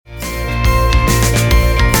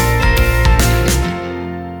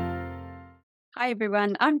Hi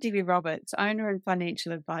everyone, I'm Debbie Roberts, owner and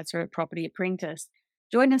financial advisor at Property Apprentice.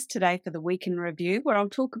 Join us today for the Week in Review, where I'll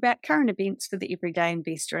talk about current events for the everyday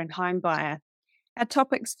investor and home buyer. Our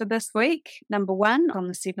topics for this week: number one, on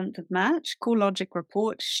the 7th of March, CoreLogic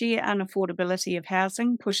report, sheer unaffordability of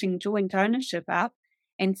housing pushing joint ownership up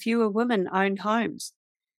and fewer women-owned homes.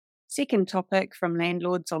 Second topic from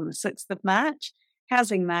landlords on the 6th of March,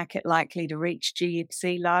 housing market likely to reach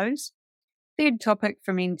GFC lows. Third topic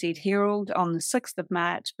from NZ Herald on the 6th of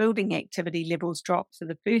March, building activity levels dropped for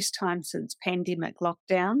the first time since pandemic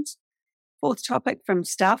lockdowns. Fourth topic from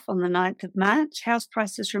Stuff on the 9th of March, house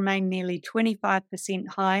prices remain nearly 25%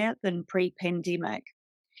 higher than pre-pandemic.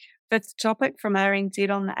 Fifth topic from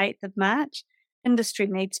RNZ on the 8th of March, industry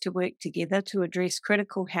needs to work together to address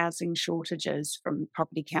critical housing shortages from the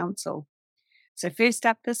Property Council. So first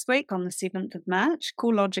up this week on the 7th of March,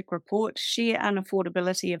 CoreLogic report, sheer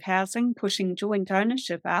unaffordability of housing pushing joint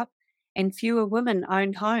ownership up and fewer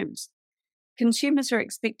women-owned homes. Consumers are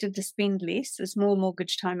expected to spend less as more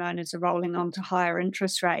mortgaged homeowners are rolling on to higher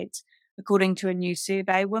interest rates. According to a new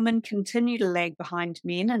survey, women continue to lag behind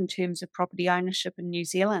men in terms of property ownership in New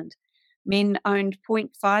Zealand. Men owned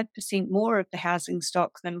 0.5% more of the housing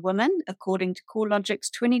stock than women, according to CoreLogic's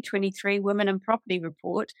 2023 Women in Property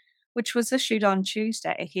report, which was issued on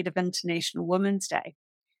Tuesday ahead of International Women's Day.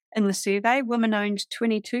 In the survey, women owned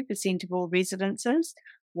 22% of all residences,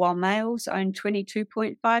 while males owned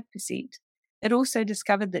 22.5%. It also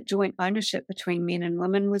discovered that joint ownership between men and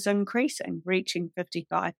women was increasing, reaching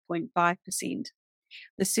 55.5%.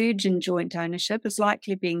 The surge in joint ownership is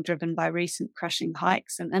likely being driven by recent crushing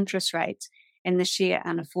hikes in interest rates and the sheer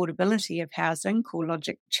unaffordability of housing,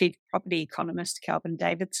 CoreLogic Chief Property Economist Kelvin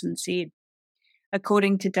Davidson said.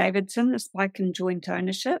 According to Davidson, the spike in joint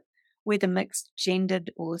ownership, whether mixed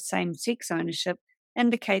gendered or same-sex ownership,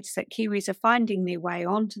 indicates that Kiwis are finding their way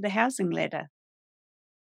onto the housing ladder.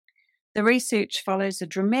 The research follows a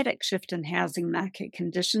dramatic shift in housing market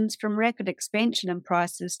conditions from rapid expansion in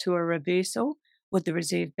prices to a reversal, with the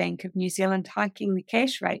Reserve Bank of New Zealand hiking the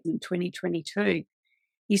cash rate in 2022.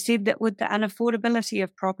 He said that with the unaffordability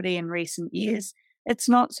of property in recent years, it's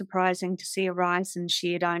not surprising to see a rise in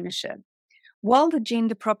shared ownership. While the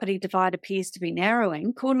gender property divide appears to be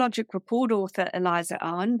narrowing, CoreLogic report author Eliza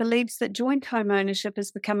Owen believes that joint home ownership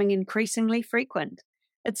is becoming increasingly frequent.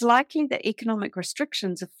 It's likely that economic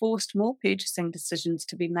restrictions have forced more purchasing decisions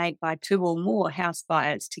to be made by two or more house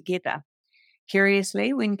buyers together.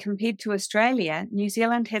 Curiously, when compared to Australia, New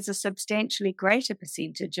Zealand has a substantially greater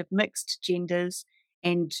percentage of mixed genders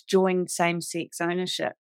and joined same-sex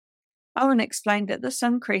ownership. Owen explained that this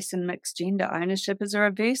increase in mixed gender ownership is a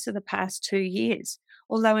reverse of the past 2 years,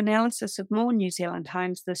 although analysis of more New Zealand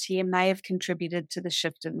homes this year may have contributed to the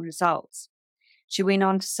shift in results. She went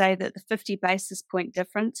on to say that the 50 basis point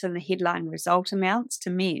difference in the headline result amounts to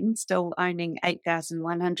men still owning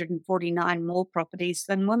 8,149 more properties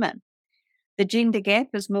than women. The gender gap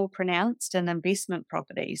is more pronounced in investment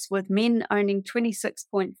properties, with men owning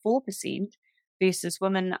 26.4% versus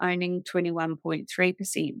women owning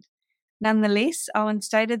 21.3%. Nonetheless, Owen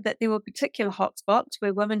stated that there were particular hotspots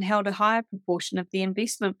where women held a higher proportion of the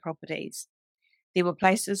investment properties. There were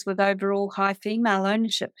places with overall high female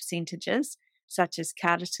ownership percentages, such as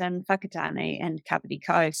Carterton, Whakatane and Kapiti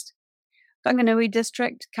Coast. Whanganui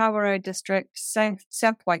District, Kawerau District,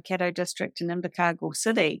 South Waikato District and Invercargill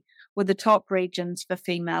City were the top regions for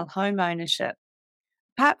female home ownership.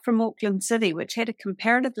 Apart from Auckland City, which had a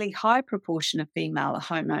comparatively high proportion of female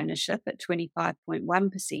home ownership at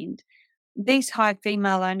 25.1%, these high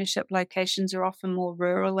female ownership locations are often more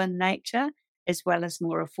rural in nature, as well as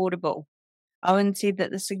more affordable. Owen said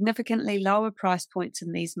that the significantly lower price points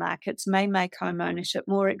in these markets may make home ownership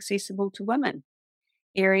more accessible to women.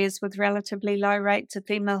 Areas with relatively low rates of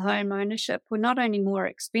female home ownership were not only more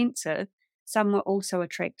expensive, some were also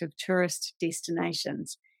attractive tourist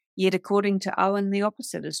destinations. Yet, according to Owen, the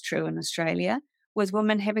opposite is true in Australia, with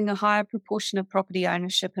women having a higher proportion of property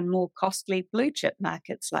ownership in more costly blue-chip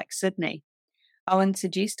markets like Sydney. Owen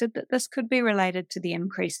suggested that this could be related to the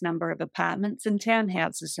increased number of apartments and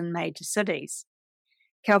townhouses in major cities.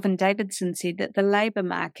 Kelvin Davidson said that the labour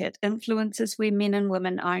market influences where men and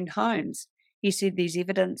women own homes. He said there's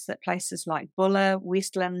evidence that places like Buller,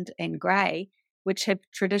 Westland and Grey, which have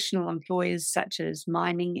traditional employers such as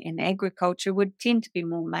mining and agriculture, would tend to be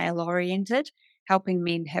more male-oriented, helping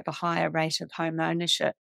men have a higher rate of home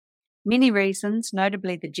ownership. Many reasons,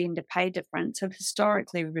 notably the gender pay difference, have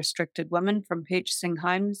historically restricted women from purchasing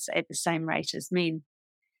homes at the same rate as men.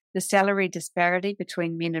 The salary disparity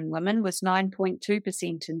between men and women was 9.2%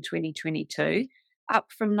 in 2022, up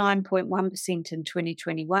from 9.1% in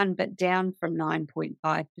 2021, but down from 9.5%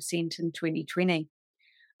 in 2020.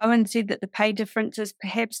 Owen said that the pay difference is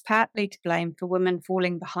perhaps partly to blame for women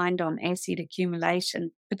falling behind on asset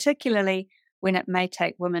accumulation, particularly when it may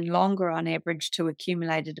take women longer on average to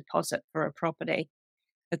accumulate a deposit for a property.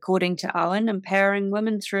 According to Owen, empowering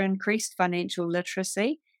women through increased financial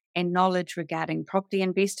literacy and knowledge regarding property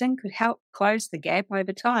investing could help close the gap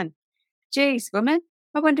over time. Geez, women,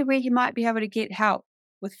 I wonder where you might be able to get help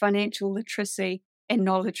with financial literacy and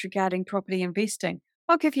knowledge regarding property investing.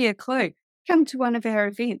 I'll give you a clue. Come to one of our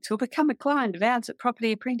events or become a client of ours at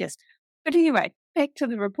Property Apprentice. But anyway, back to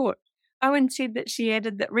the report. Owen said that she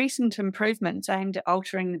added that recent improvements aimed at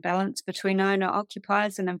altering the balance between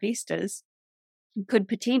owner-occupiers and investors could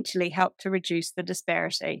potentially help to reduce the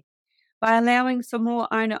disparity. By allowing for more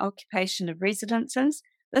owner occupation of residences,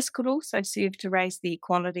 this could also serve to raise the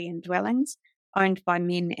equality in dwellings owned by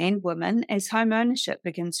men and women as home ownership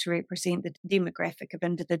begins to represent the demographic of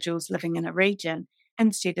individuals living in a region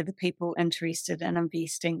instead of the people interested in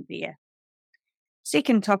investing there.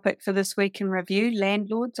 Second topic for this week in review,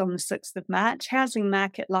 landlords on the 6th of March, housing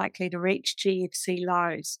market likely to reach GFC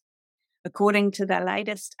lows. According to the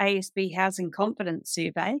latest ASB Housing Confidence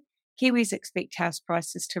Survey, Kiwis expect house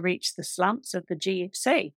prices to reach the slumps of the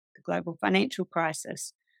GFC, the global financial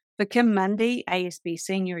crisis. For Kim Mundy, ASB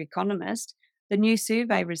senior economist, the new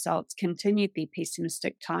survey results continued their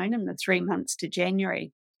pessimistic tone in the 3 months to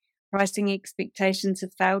January. Pricing expectations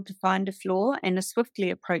have failed to find a floor and are swiftly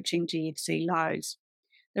approaching GFC lows.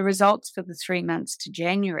 The results for the 3 months to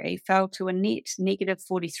January fell to a net negative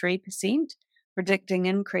 43%, predicting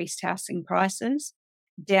increased housing prices,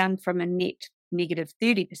 down from a net negative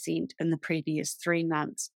 30% in the previous 3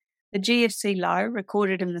 months. The GFC low,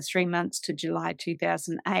 recorded in the 3 months to July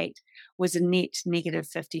 2008, was a net negative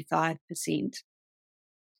 55%.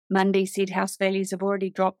 Mundy said house values have already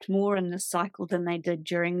dropped more in this cycle than they did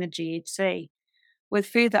during the GFC. With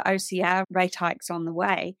further OCR rate hikes on the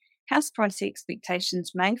way, house price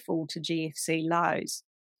expectations may fall to GFC lows.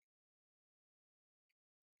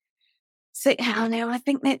 So now I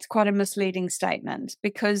think that's quite a misleading statement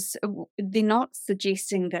because they're not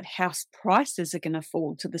suggesting that house prices are going to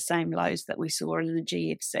fall to the same lows that we saw in the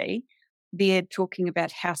GFC. They're talking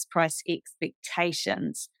about house price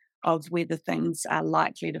expectations of whether things are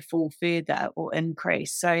likely to fall further or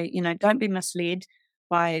increase. So, don't be misled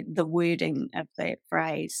by the wording of that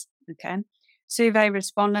phrase, okay? Survey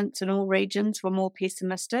respondents in all regions were more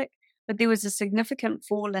pessimistic, but there was a significant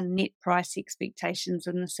fall in net price expectations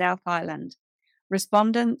in the South Island.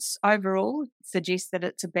 Respondents overall suggest that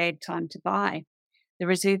it's a bad time to buy. The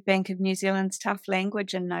Reserve Bank of New Zealand's tough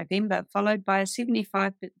language in November, followed by a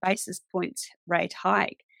 75 basis points rate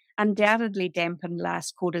hike, undoubtedly dampened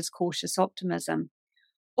last quarter's cautious optimism.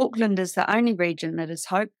 Auckland is the only region that is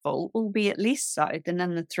hopeful, albeit less so than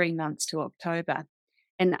in the 3 months to October.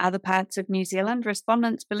 In other parts of New Zealand,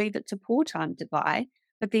 respondents believe it's a poor time to buy,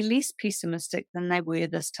 but they're less pessimistic than they were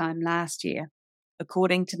this time last year.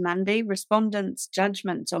 According to Mundy, respondents'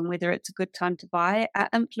 judgments on whether it's a good time to buy are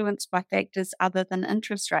influenced by factors other than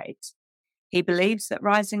interest rates. He believes that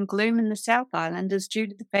rising gloom in the South Island is due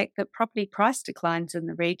to the fact that property price declines in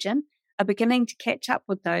the region are beginning to catch up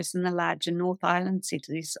with those in the larger North Island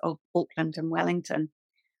cities of Auckland and Wellington.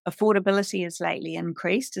 Affordability has lately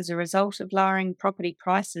increased as a result of lowering property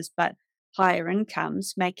prices, but higher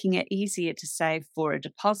incomes making it easier to save for a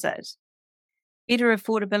deposit. Better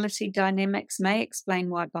affordability dynamics may explain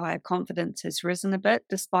why buyer confidence has risen a bit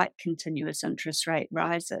despite continuous interest rate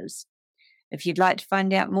rises. If you'd like to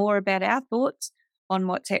find out more about our thoughts on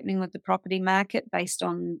what's happening with the property market based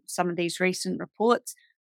on some of these recent reports,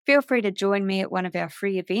 feel free to join me at one of our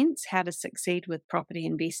free events, How to Succeed with Property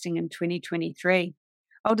Investing in 2023.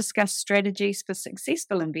 I'll discuss strategies for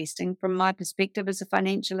successful investing from my perspective as a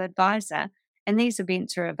financial advisor, and these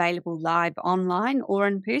events are available live online or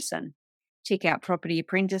in person. Check out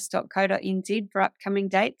propertyapprentice.co.nz for upcoming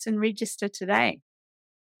dates and register today.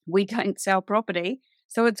 We don't sell property,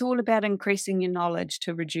 so it's all about increasing your knowledge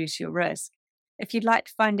to reduce your risk. If you'd like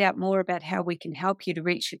to find out more about how we can help you to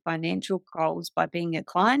reach your financial goals by being a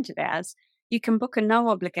client of ours, you can book a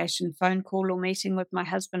no-obligation phone call or meeting with my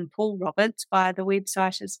husband, Paul Roberts, via the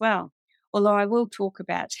website as well. Although I will talk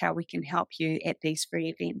about how we can help you at these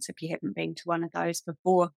free events if you haven't been to one of those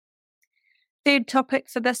before. Third topic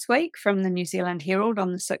for this week from the New Zealand Herald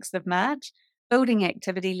on the 6th of March, building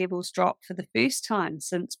activity levels dropped for the first time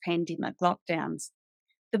since pandemic lockdowns.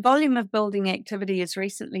 The volume of building activity has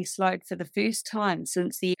recently slowed for the first time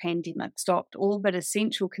since the pandemic stopped all but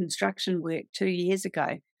essential construction work 2 years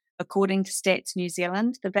ago, According to Stats New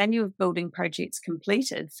Zealand, the value of building projects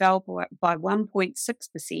completed fell by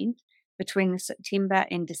 1.6% between the September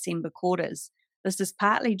and December quarters. This is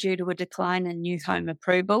partly due to a decline in new home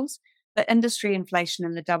approvals, but industry inflation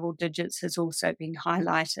in the double digits has also been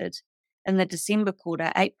highlighted. In the December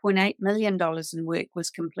quarter, $8.8 million in work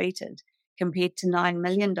was completed, compared to $9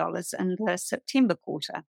 million in the September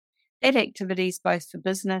quarter. That activity is both for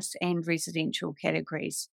business and residential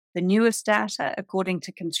categories. The newest data, according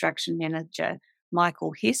to construction manager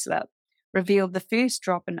Michael Heslop, revealed the first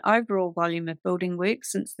drop in overall volume of building work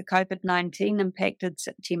since the COVID-19 impacted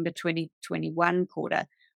September 2021 quarter,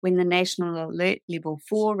 when the National Alert Level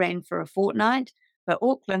 4 ran for a fortnight, but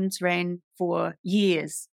Auckland's ran for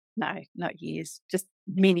years. No, not years, just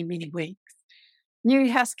many, many weeks.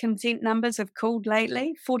 New house consent numbers have cooled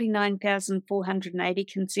lately. 49,480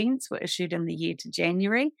 consents were issued in the year to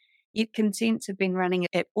January, yet consents have been running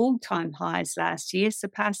at all-time highs last year,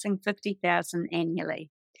 surpassing 50,000 annually.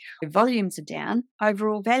 Volumes are down,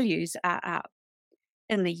 overall values are up.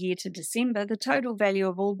 In the year to December, the total value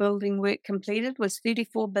of all building work completed was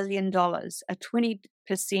 $34 billion, a 20%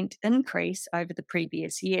 increase over the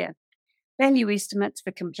previous year. Value estimates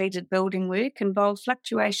for completed building work involve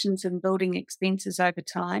fluctuations in building expenses over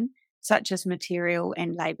time, such as material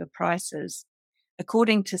and labour prices.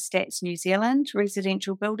 According to Stats New Zealand,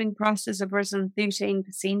 residential building prices have risen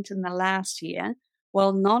 13% in the last year,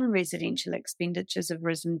 while non-residential expenditures have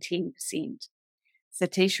risen 10%.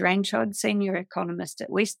 Satish Ranchod, senior economist at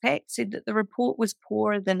Westpac, said that the report was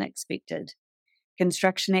poorer than expected.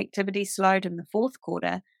 Construction activity slowed in the fourth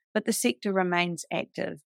quarter, but the sector remains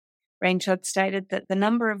active. Ranchod stated that the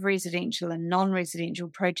number of residential and non-residential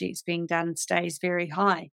projects being done stays very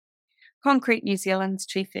high. Concrete New Zealand's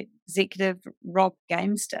chief executive, Rob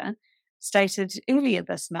Gamester, stated earlier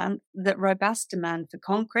this month that robust demand for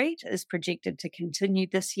concrete is projected to continue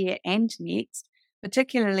this year and next,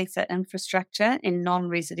 particularly for infrastructure and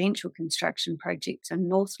non-residential construction projects in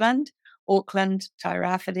Northland, Auckland,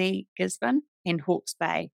 Tairāwhiti, Gisborne and Hawke's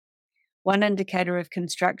Bay. One indicator of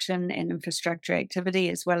construction and infrastructure activity,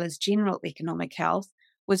 as well as general economic health,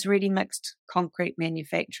 was ready-mixed concrete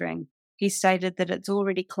manufacturing. He stated that it's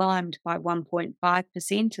already climbed by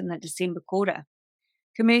 1.5% in the December quarter.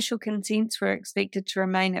 Commercial consents were expected to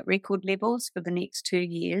remain at record levels for the next 2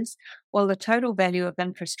 years, while the total value of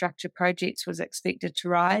infrastructure projects was expected to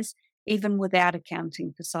rise, even without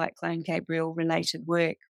accounting for Cyclone Gabrielle-related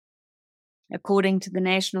work. According to the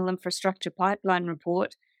National Infrastructure Pipeline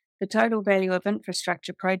Report, the total value of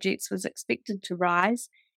infrastructure projects was expected to rise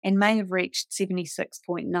and may have reached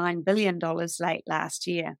 $76.9 billion late last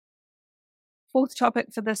year. Fourth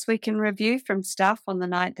topic for this week in review from Stuff on the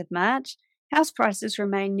 9th of March, house prices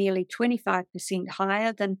remain nearly 25%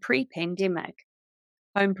 higher than pre-pandemic.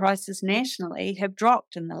 Home prices nationally have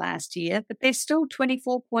dropped in the last year, but they're still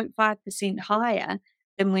 24.5% higher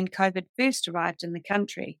than when COVID first arrived in the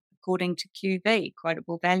country, according to QV,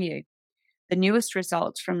 Quotable Value. The newest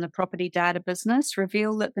results from the property data business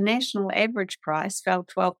reveal that the national average price fell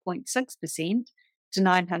 12.6% to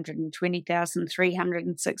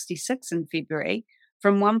 $920,366 in February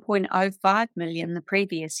from $1.05 million the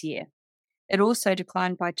previous year. It also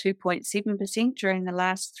declined by 2.7% during the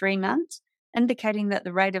last 3 months, indicating that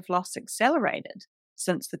the rate of loss accelerated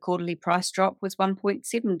since the quarterly price drop was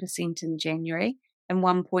 1.7% in January and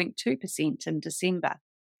 1.2% in December.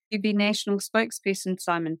 QV National spokesperson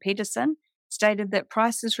Simon Peterson stated that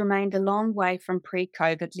prices remained a long way from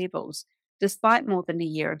pre-COVID levels, despite more than a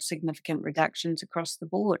year of significant reductions across the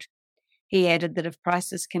board. He added that if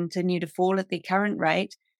prices continue to fall at their current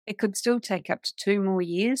rate, it could still take up to 2 more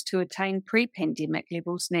years to attain pre-pandemic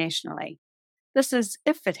levels nationally. This is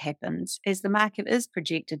if it happens, as the market is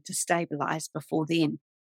projected to stabilise before then.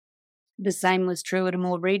 The same was true at a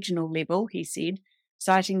more regional level, he said,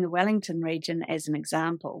 citing the Wellington region as an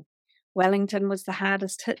example. Wellington was the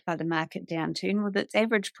hardest hit by the market downturn, with its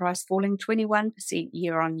average price falling 21%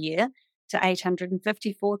 year on year to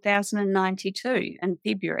 $854,092 in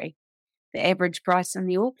February. The average price in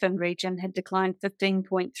the Auckland region had declined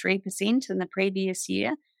 15.3% in the previous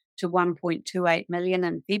year to $1.28 million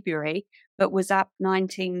in February, but was up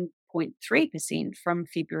 19.3% from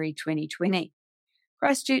February 2020.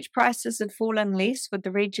 Christchurch prices have fallen less, with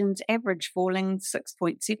the region's average falling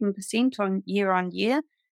 6.7% on year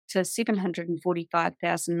to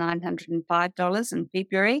 $745,905 in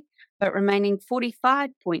February, but remaining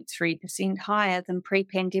 45.3% higher than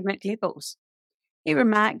pre-pandemic levels. He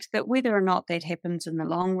remarked that whether or not that happens in the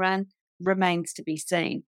long run remains to be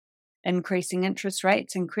seen. Increasing interest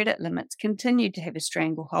rates and credit limits continue to have a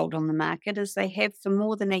stranglehold on the market, as they have for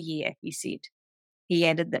more than a year, he said. He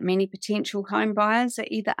added that many potential home buyers are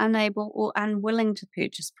either unable or unwilling to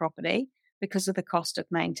purchase property because of the cost of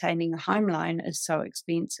maintaining a home loan is so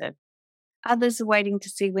expensive. Others are waiting to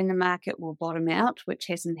see when the market will bottom out, which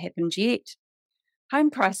hasn't happened yet.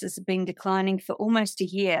 Home prices have been declining for almost a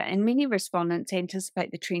year, and many respondents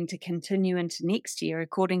anticipate the trend to continue into next year,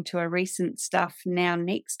 according to a recent Stuff Now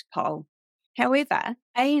Next poll. However,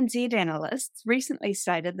 ANZ analysts recently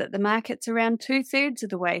stated that the market's around 2/3 of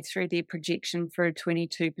the way through their projection for a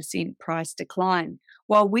 22% price decline,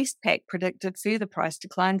 while Westpac predicted further price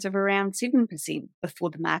declines of around 7% before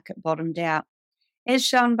the market bottomed out. As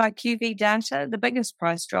shown by QV data, the biggest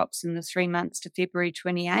price drops in the 3 months to February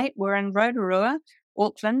 28 were in Rotorua,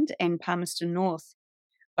 Auckland and Palmerston North.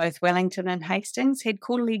 Both Wellington and Hastings had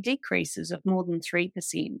quarterly decreases of more than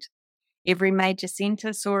 3%. Every major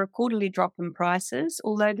centre saw a quarterly drop in prices,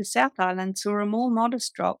 although the South Island saw a more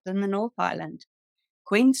modest drop than the North Island.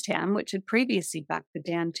 Queenstown, which had previously bucked the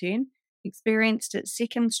downturn, experienced its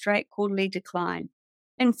second straight quarterly decline.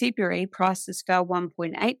 In February, prices fell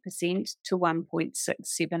 1.8% to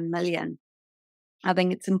 1.67 million. I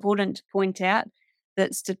think it's important to point out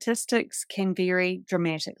that statistics can vary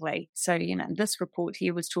dramatically. So, this report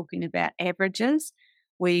here was talking about averages.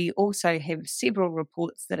 We also have several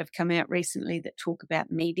reports that have come out recently that talk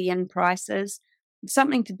about median prices.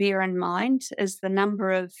 Something to bear in mind is the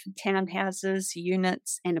number of townhouses,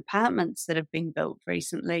 units, and apartments that have been built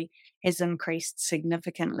recently has increased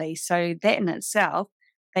significantly. So that in itself,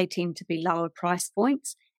 they tend to be lower price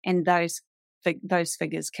points, and those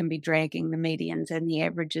figures can be dragging the medians and the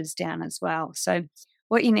averages down as well. So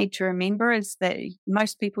what you need to remember is that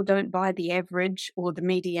most people don't buy the average or the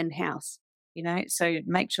median house, so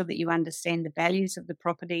make sure that you understand the values of the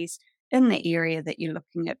properties in the area that you're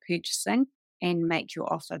looking at purchasing and make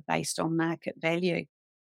your offer based on market value.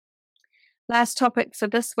 Last topic for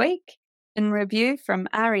this week. In review from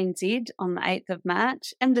RNZ on the 8th of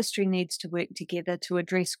March, industry needs to work together to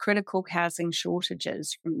address critical housing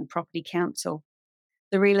shortages from the Property Council.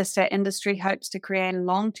 The real estate industry hopes to create a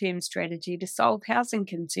long-term strategy to solve housing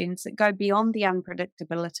concerns that go beyond the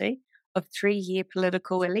unpredictability of 3-year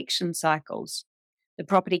political election cycles. The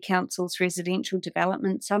Property Council's Residential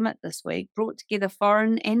Development Summit this week brought together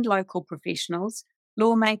foreign and local professionals,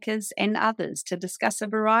 lawmakers and others to discuss a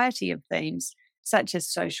variety of themes, such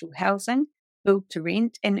as social housing,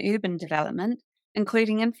 build-to-rent and urban development,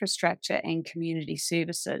 including infrastructure and community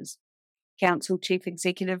services. Council Chief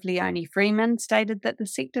Executive Leonie Freeman stated that the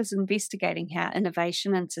sector is investigating how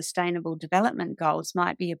innovation and sustainable development goals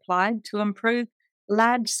might be applied to improve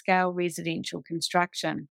large-scale residential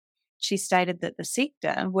construction. She stated that the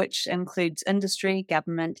sector, which includes industry,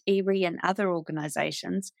 government, iwi and other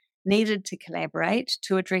organisations, needed to collaborate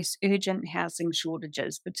to address urgent housing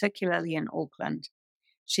shortages, particularly in Auckland.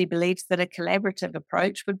 She believes that a collaborative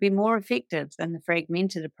approach would be more effective than the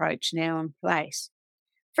fragmented approach now in place.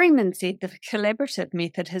 Freeman said the collaborative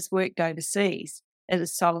method has worked overseas. It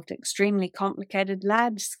has solved extremely complicated,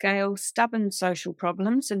 large-scale, stubborn social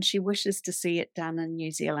problems, and she wishes to see it done in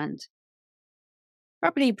New Zealand.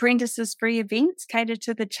 Property Apprentices free events cater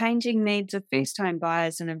to the changing needs of first-home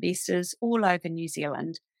buyers and investors all over New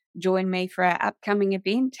Zealand. Join me for our upcoming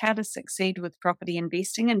event, How to Succeed with Property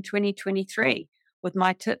Investing in 2023, with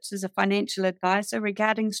my tips as a financial advisor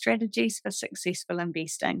regarding strategies for successful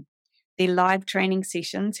investing. They're live training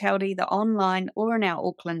sessions held either online or in our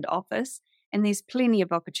Auckland office, and there's plenty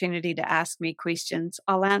of opportunity to ask me questions.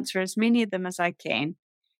 I'll answer as many of them as I can.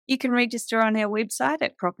 You can register on our website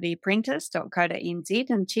at propertyapprentice.co.nz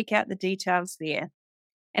and check out the details there.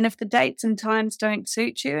 And if the dates and times don't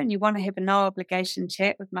suit you and you want to have a no-obligation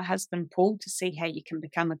chat with my husband Paul to see how you can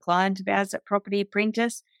become a client of ours at Property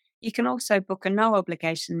Apprentice, you can also book a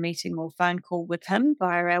no-obligation meeting or phone call with him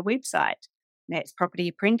via our website. That's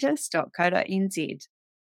propertyapprentice.co.nz.